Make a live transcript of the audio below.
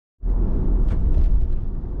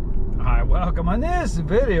welcome. On this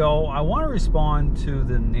video, I want to respond to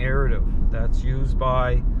the narrative that's used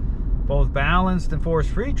by both balanced and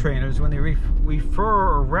force-free trainers when they refer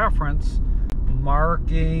or reference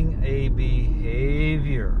marking a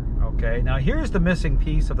behavior. Okay, now here's the missing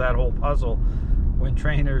piece of that whole puzzle when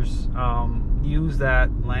trainers use that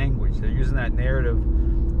language. They're using that narrative,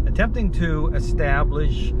 attempting to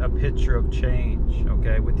establish a picture of change,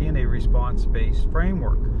 okay, within a response-based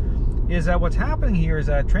framework. Is that what's happening here is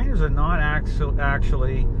that trainers are not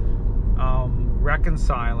actually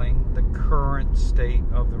reconciling the current state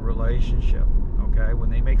of the relationship, okay? When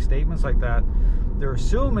they make statements like that, they're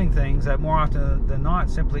assuming things that more often than not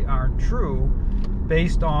simply aren't true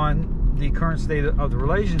based on the current state of the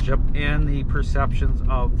relationship and the perceptions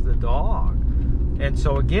of the dog. And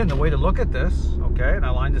so again, the way to look at this, okay, and I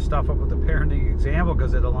line this stuff up with the parenting example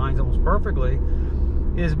because it aligns almost perfectly,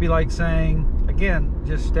 is be like saying, again,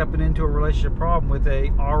 just stepping into a relationship problem with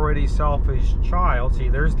a already selfish child. See,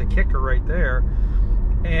 there's the kicker right there.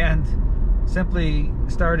 And simply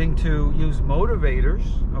starting to use motivators,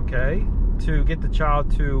 okay, to get the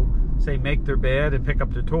child to, say, make their bed and pick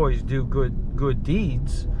up their toys, do good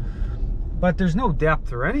deeds. But there's no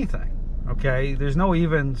depth or anything, okay? There's no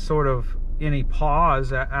even sort of any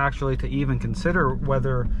pause actually to even consider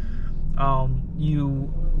whether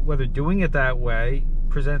whether doing it that way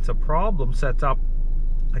presents a problem, sets up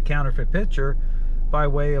a counterfeit picture by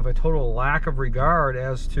way of a total lack of regard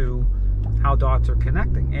as to how dots are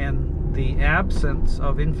connecting and the absence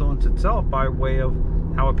of influence itself by way of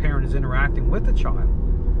how a parent is interacting with the child.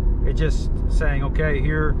 It's just saying, okay,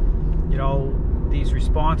 here, you know, these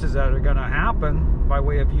responses that are going to happen by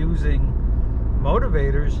way of using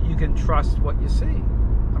motivators, you can trust what you see.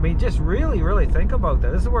 I mean, just really think about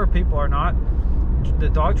that. This is where people are not, the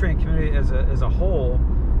dog training community as a whole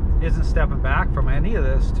isn't stepping back from any of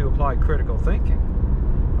this to apply critical thinking.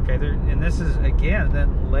 Okay, and this is, again,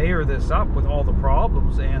 then layer this up with all the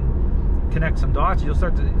problems and connect some dots. You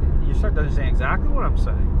start to understand exactly what I'm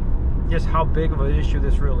saying. Just how big of an issue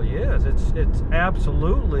this really is. It's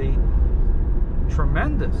absolutely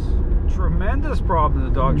tremendous problem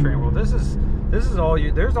in the dog training world. This is all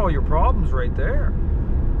you. There's all your problems right there.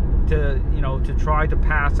 To try to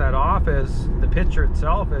pass that off as the picture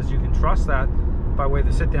itself, as you can trust that by way of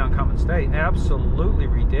the sit down, come and stay. Absolutely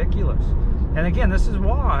ridiculous. And again, this is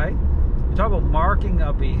why you talk about marking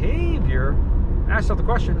a behavior. Ask yourself the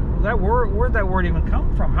question: where'd that word even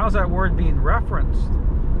come from? How's that word being referenced?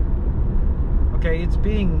 Okay, it's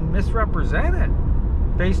being misrepresented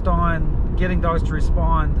based on getting dogs to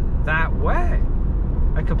respond that way.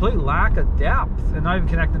 A complete lack of depth and not even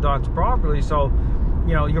connecting dots properly. So,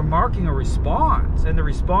 you know, you're marking a response, and the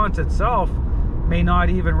response itself may not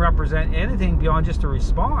even represent anything beyond just a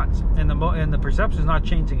response, and the perception is not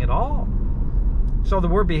changing at all. So the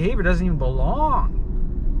word behavior doesn't even belong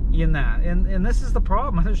in that, and this is the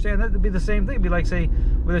problem. I understand that to be the same thing. It'd be like, say,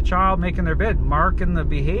 with a child making their bed, marking the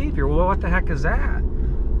behavior. Well, what the heck is that?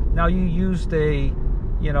 Now you used an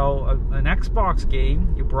Xbox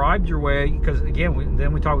game, you bribed your way, because again,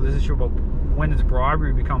 then we talk about this issue about when does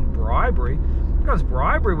bribery become bribery. It becomes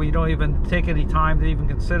bribery when you don't even take any time to even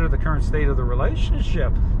consider the current state of the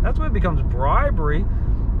relationship. That's when it becomes bribery,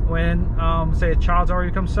 when, say, a child's already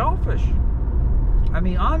become selfish. I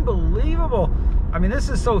mean, unbelievable. I mean, this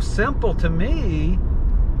is so simple to me.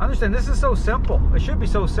 Understand, this is so simple. It should be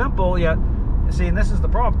so simple, yet, see, and this is the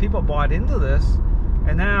problem. People bought into this,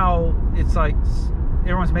 and now it's like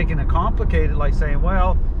everyone's making it complicated, like saying,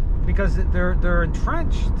 well, because they're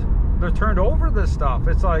entrenched, they're turned over this stuff.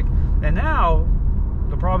 It's like, and now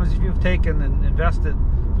the problem is if you've taken and invested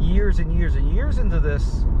years and years and years into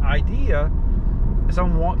this idea, and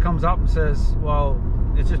someone comes up and says, well,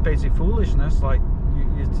 it's just basically foolishness, like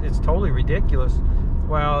it's totally ridiculous.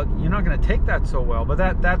 Well, you're not going to take that so well, but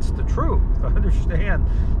that's the truth. I understand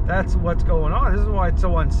that's what's going on. This is why it's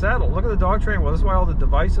so unsettled. Look at the dog training. Well, this is why all the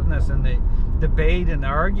divisiveness and the debate and the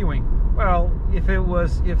arguing. Well, if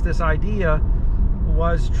this idea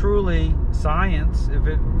was truly science, if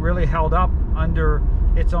it really held up under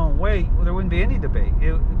its own weight, well, there wouldn't be any debate.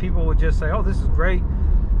 People would just say, oh, this is great.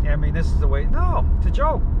 I mean, this is the way. No, it's a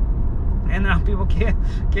joke. And now people can't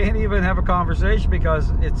even have a conversation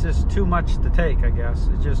because it's just too much to take, I guess.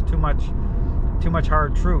 It's just too much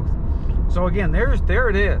hard truth. So again, there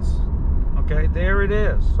it is. Okay, there it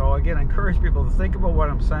is. So again, I encourage people to think about what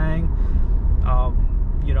I'm saying.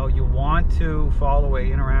 You know, you want to follow an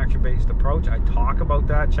interaction-based approach. I talk about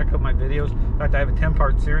that. Check out my videos. In fact, I have a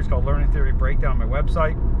 10-part series called Learning Theory Breakdown on my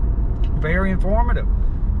website. Very informative.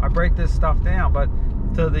 I break this stuff down. But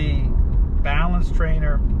to the balanced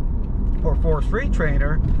trainer or force-free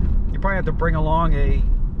trainer, you probably have to bring along a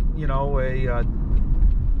you know, a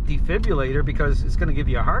defibrillator because it's going to give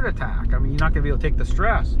you a heart attack. I mean, you're not going to be able to take the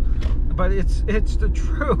stress. But it's the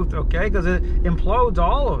truth, okay? Because it implodes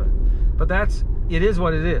all of it. But it is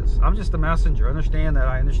what it is. I'm just a messenger. Understand that.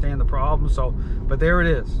 I understand the problem. So, but there it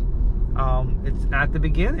is. It's at the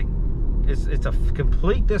beginning. It's a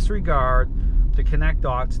complete disregard to connect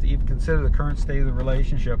dots, to even consider the current state of the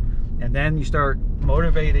relationship, and then you start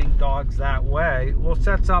motivating dogs that way. Well, it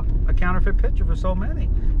sets up a counterfeit picture for so many.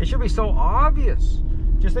 It should be so obvious.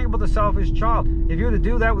 Just think about the selfish child. If you're to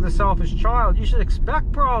do that with a selfish child, you should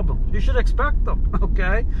expect problems. You should expect them,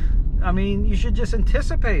 okay? I mean, you should just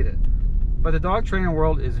anticipate it. But the dog training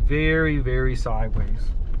world is very, very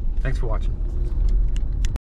sideways. Thanks for watching.